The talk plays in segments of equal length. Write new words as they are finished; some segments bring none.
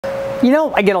You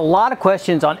know, I get a lot of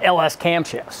questions on LS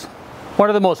camshafts. One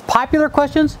of the most popular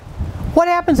questions, what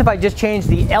happens if I just change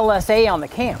the LSA on the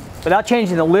cam without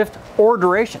changing the lift or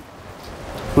duration?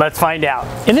 Let's find out.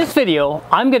 In this video,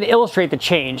 I'm going to illustrate the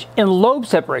change in lobe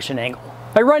separation angle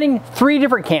by running 3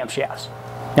 different camshafts.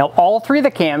 Now, all 3 of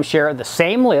the cams share the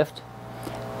same lift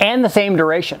and the same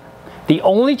duration. The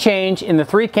only change in the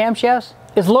 3 camshafts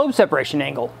is lobe separation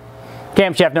angle.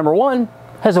 Camshaft number 1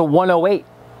 has a 108.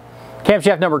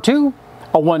 Camshaft number 2,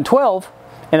 a 112,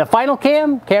 and the final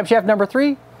camshaft number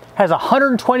 3, has a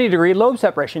 120 degree lobe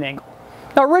separation angle.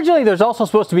 Now originally there's also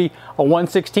supposed to be a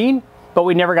 116, but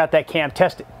we never got that cam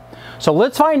tested. So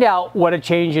let's find out what a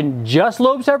change in just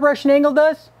lobe separation angle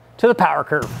does to the power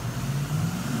curve.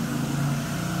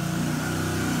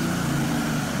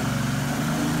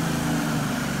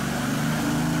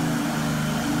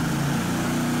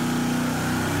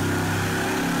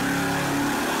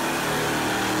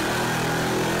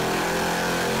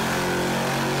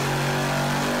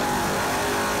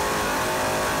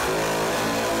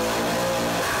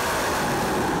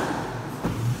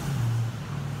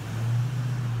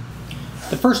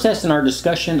 The first test in our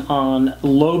discussion on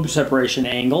lobe separation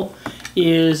angle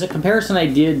is a comparison I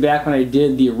did back when I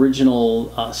did the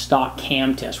original stock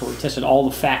cam test, where we tested all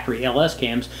the factory LS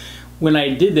cams. When I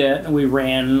did that, we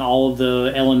ran all of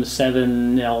the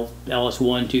LM7,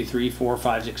 LS1, 2, 3, 4,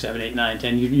 5, 6, 7, 8, 9,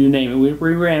 10, you name it.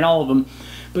 We ran all of them.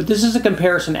 But this is a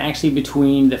comparison actually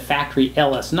between the factory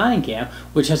LS9 cam,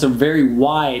 which has a very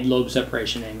wide lobe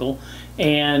separation angle,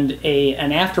 and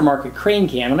an aftermarket crane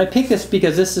cam. And I picked this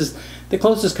because this is the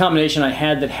closest combination I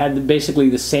had that had basically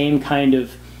the same kind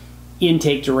of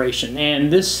intake duration.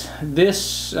 And this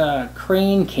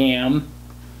crane cam,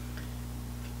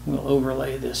 we'll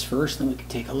overlay this first, then we can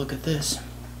take a look at this.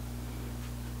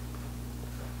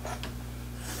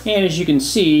 And as you can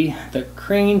see, the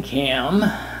crane cam,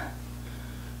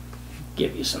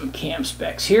 give you some cam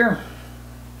specs here.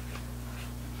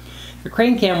 The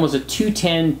crane cam was a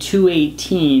 210,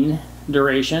 218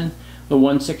 duration, the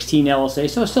 116 LSA,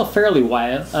 so it's still fairly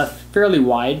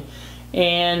wide,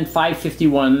 and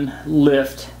 551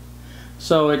 lift.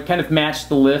 So it kind of matched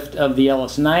the lift of the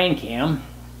LS9 cam.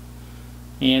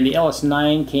 And the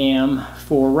LS9 cam,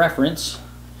 for reference,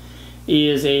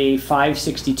 is a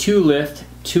 562 lift,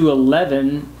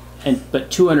 211, but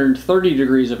 230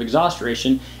 degrees of exhaust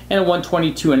duration, and a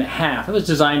 122.5. It was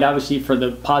designed obviously for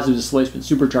the positive displacement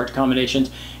supercharged combinations,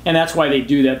 and that's why they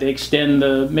do that. They extend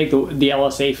make the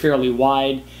LSA fairly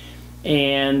wide,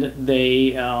 and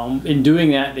they in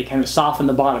doing that they kind of soften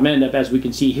the bottom end up, as we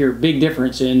can see here. Big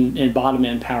difference in bottom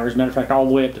end power. As a matter of fact, all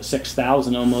the way up to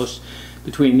 6,000 almost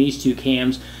between these 2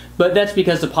 cams. But that's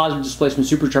because the positive displacement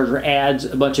supercharger adds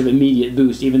a bunch of immediate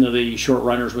boost, even though they use short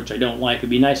runners, which I don't like. It'd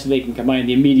be nice if they can combine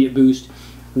the immediate boost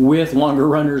with longer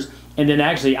runners, and then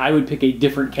actually I would pick a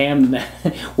different cam than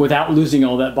that without losing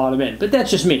all that bottom end. But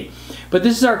that's just me. But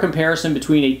this is our comparison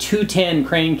between a 210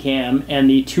 crane cam and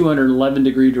the 211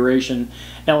 degree duration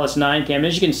LS9 cam.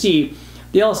 As you can see,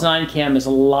 the LS9 cam is a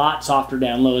lot softer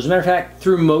down low. As a matter of fact,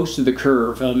 through most of the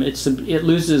curve, it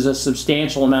loses a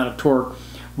substantial amount of torque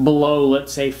below,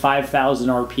 let's say, 5,000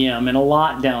 RPM, and a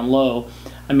lot down low.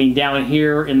 I mean, down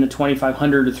here in the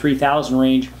 2,500 to 3,000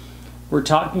 range, we're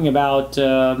talking about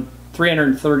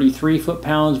 333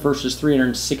 foot-pounds versus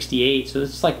 368, so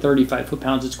it's like 35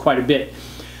 foot-pounds. It's quite a bit.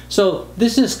 So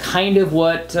this is kind of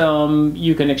what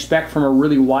you can expect from a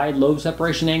really wide lobe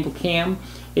separation angle cam.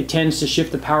 It tends to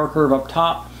shift the power curve up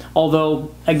top,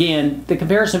 although, again, the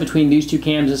comparison between these 2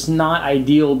 cams is not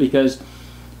ideal because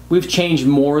we've changed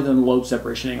more than the lobe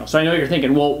separation angle. So I know you're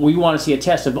thinking, well, we want to see a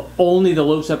test of only the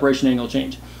lobe separation angle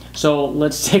change. So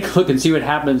let's take a look and see what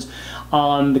happens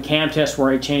on the cam test where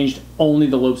I changed only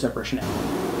the lobe separation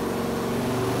angle.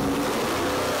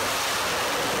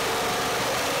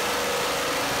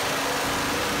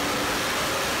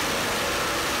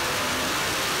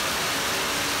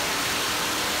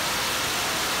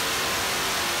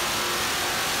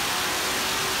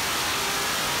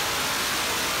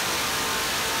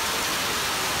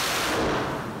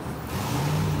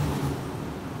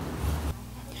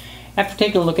 After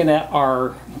taking a look at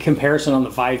our comparison on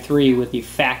the 5.3 with the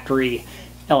factory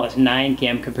LS9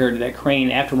 cam compared to that crane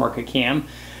aftermarket cam,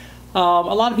 a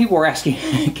lot of people were asking,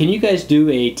 can you guys do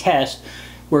a test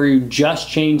where you just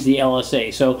change the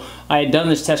LSA? So I had done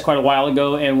this test quite a while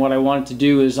ago, and what I wanted to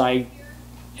do is I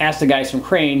asked the guys from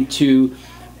Crane to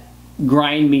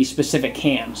grind me specific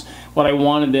cams. What I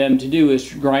wanted them to do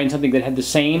is grind something that had the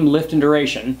same lift and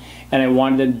duration, and I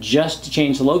wanted them just to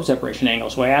change the lobe separation angle.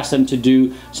 So I asked them to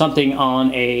do something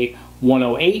on a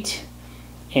 108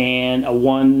 and a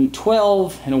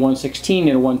 112 and a 116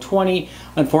 and a 120.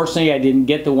 Unfortunately, I didn't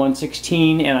get the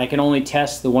 116, and I can only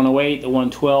test the 108, the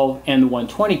 112, and the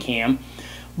 120 cam.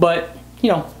 But,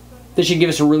 you know, this should give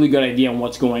us a really good idea on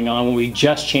what's going on when we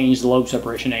just changed the lobe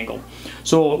separation angle.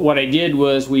 So what I did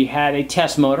was we had a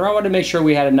test motor. I wanted to make sure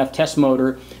we had enough test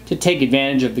motor to take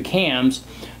advantage of the cams.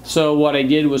 So what I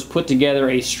did was put together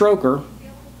a stroker.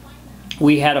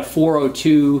 We had a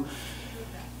 402,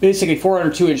 basically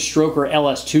 402-inch stroker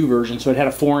LS2 version. So it had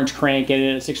a 4-inch crank in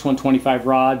it, 6/125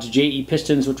 rods, JE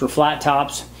pistons, which were flat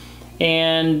tops.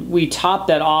 And we topped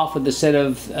that off with a set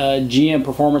of GM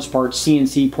Performance Parts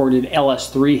CNC ported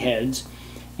LS3 heads.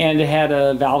 And it had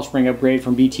a valve spring upgrade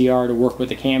from BTR to work with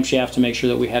the camshaft to make sure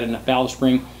that we had enough valve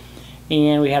spring.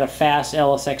 And we had a fast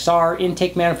LSXR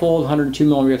intake manifold,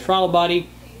 102mm throttle body,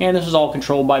 and this was all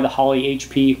controlled by the Holley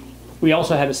HP. We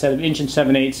also had a set of 1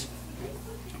 7/8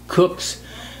 Cooks,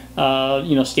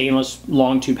 you know, stainless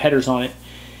long tube headers on it.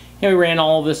 And we ran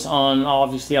all of this on,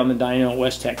 obviously, on the dyno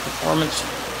Westech Performance.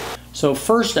 So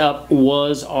first up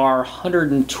was our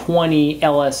 120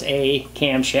 LSA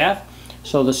camshaft.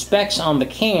 So the specs on the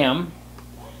cam,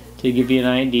 to give you an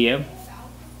idea,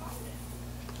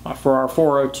 for our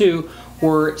 402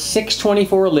 were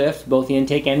 624 lift, both the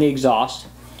intake and the exhaust,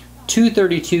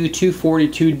 232,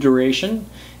 242 duration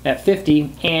at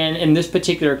 50, and in this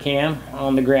particular cam,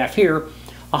 on the graph here,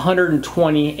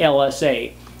 120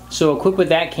 LSA. So equipped with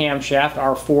that camshaft,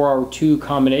 our 402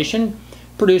 combination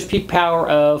produced peak power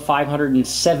of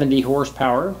 570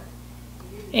 horsepower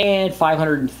and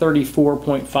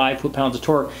 534.5 foot-pounds of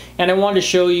torque. And I wanted to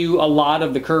show you a lot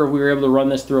of the curve. We were able to run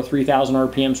this through a 3,000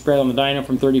 RPM spread on the dyno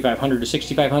from 3,500 to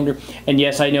 6,500. And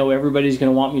yes, I know everybody's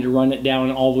going to want me to run it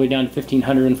down all the way down to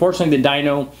 1,500. Unfortunately,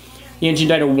 the engine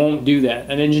dyno won't do that.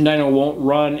 An engine dyno won't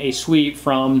run a sweep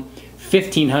from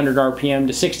 1,500 RPM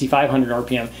to 6,500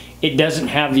 RPM. It doesn't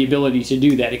have the ability to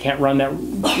do that. It can't run that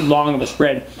long of a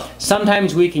spread.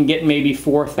 Sometimes we can get maybe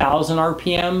 4,000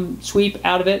 RPM sweep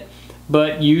out of it,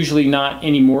 but usually not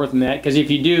any more than that, because if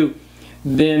you do,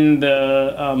 then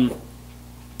the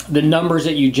numbers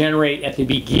that you generate at the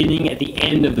beginning, at the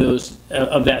end of those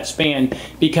of that span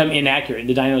become inaccurate.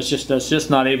 The dyno is just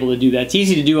not able to do that. It's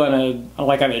easy to do on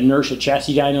an inertia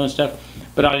chassis dyno and stuff,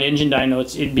 but on an engine dyno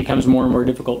it becomes more and more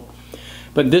difficult.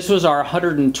 But this was our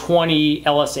 120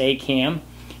 LSA cam.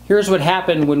 Here's what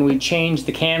happened when we changed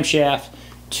the camshaft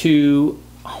to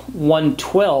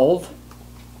 112.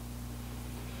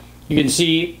 You can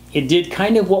see it did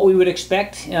kind of what we would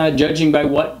expect, judging by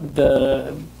what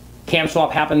the cam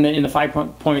swap happened in the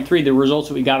 5.3, the results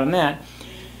that we got on that.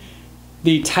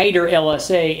 The tighter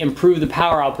LSA improved the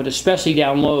power output, especially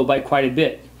down low, by quite a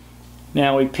bit.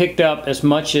 Now we picked up as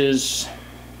much as,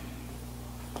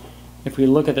 if we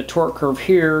look at the torque curve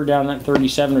here, down at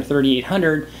 37 or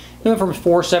 3,800, it went from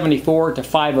 474 to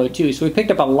 502. So we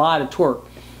picked up a lot of torque.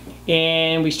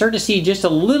 And we start to see just a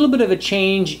little bit of a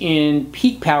change in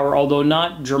peak power, although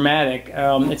not dramatic.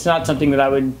 It's not something that I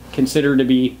would consider to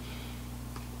be,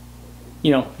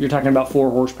 you know, you're talking about 4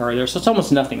 horsepower there, so it's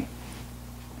almost nothing.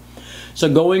 So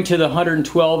going to the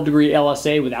 112 degree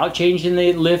LSA without changing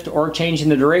the lift or changing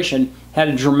the duration had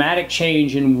a dramatic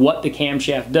change in what the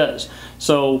camshaft does.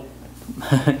 So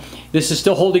this is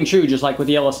still holding true, just like with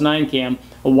the LS9 cam.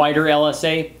 A wider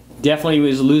LSA definitely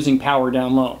was losing power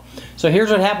down low. So here's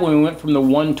what happened when we went from the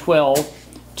 112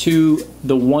 to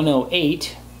the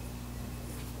 108.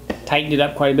 Tightened it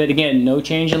up quite a bit. Again, no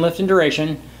change in lift and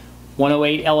duration.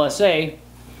 108 LSA.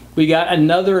 We got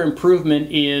another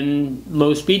improvement in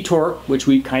low speed torque, which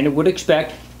we kind of would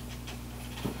expect.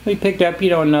 We picked up, you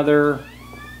know, another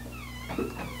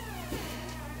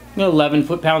 11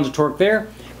 foot-pounds of torque there.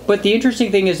 But the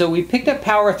interesting thing is that we picked up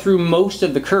power through most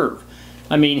of the curve.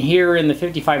 I mean, here in the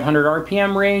 5,500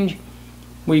 RPM range,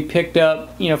 we picked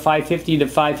up, you know, 550 to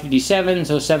 557,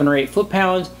 so 7 or 8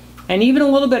 foot-pounds, and even a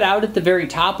little bit out at the very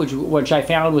top, which I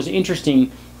found was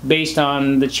interesting based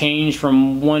on the change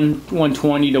from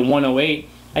 120 to 108.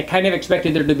 I kind of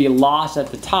expected there to be a loss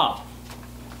at the top.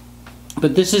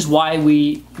 But this is why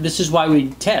we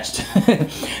test.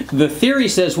 The theory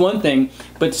says one thing,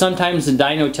 but sometimes the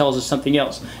dyno tells us something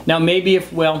else. Now maybe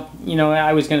if, well, you know,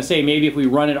 I was going to say maybe if we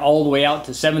run it all the way out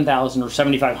to 7,000 or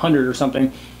 7,500 or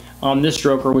something on this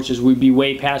stroker, which is we'd be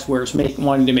way past where it's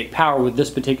wanting to make power with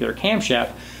this particular camshaft,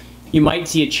 you might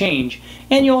see a change.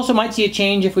 And you also might see a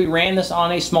change if we ran this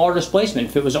on a smaller displacement,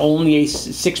 if it was only a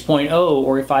 6.0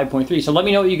 or a 5.3. So let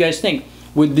me know what you guys think.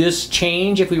 Would this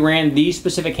change if we ran these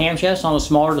specific camshafts on a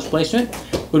smaller displacement?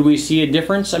 Would we see a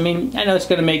difference? I mean, I know it's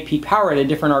going to make peak power at a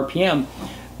different RPM,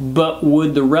 but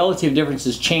would the relative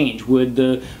differences change? Would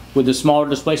the with the smaller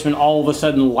displacement all of a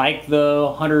sudden like the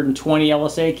 120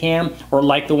 LSA cam or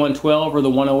like the 112 or the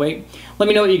 108? Let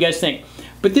me know what you guys think.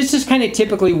 But this is kind of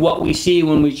typically what we see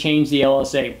when we change the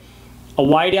LSA. A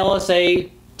wide LSA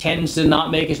tends to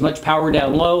not make as much power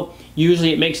down low.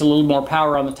 Usually it makes a little more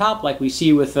power on the top, like we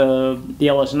see with the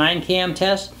LS9 cam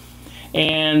test.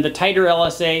 And the tighter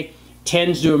LSA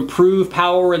tends to improve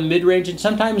power in the mid-range and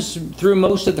sometimes through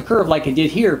most of the curve like it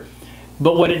did here.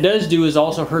 But what it does do is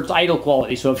also hurts idle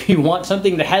quality. So if you want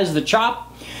something that has the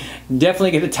chop,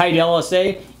 definitely get a tight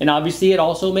LSA, and obviously it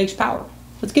also makes power.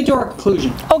 Let's get to our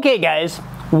conclusion. Okay guys,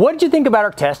 what did you think about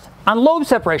our test on lobe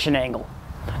separation angle?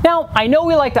 Now, I know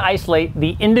we like to isolate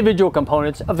the individual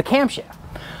components of the camshaft.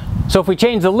 So if we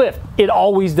change the lift, it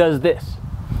always does this.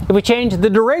 If we change the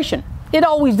duration, it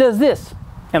always does this.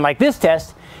 And like this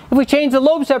test, if we change the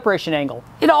lobe separation angle,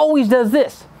 it always does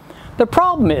this. The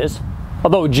problem is,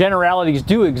 although generalities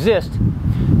do exist,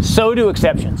 so do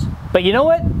exceptions. But you know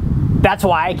what? That's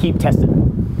why I keep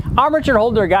testing. I'm Richard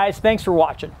Holder, guys. Thanks for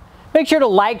watching. Make sure to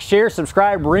like, share,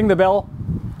 subscribe, ring the bell,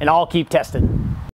 and I'll keep testing.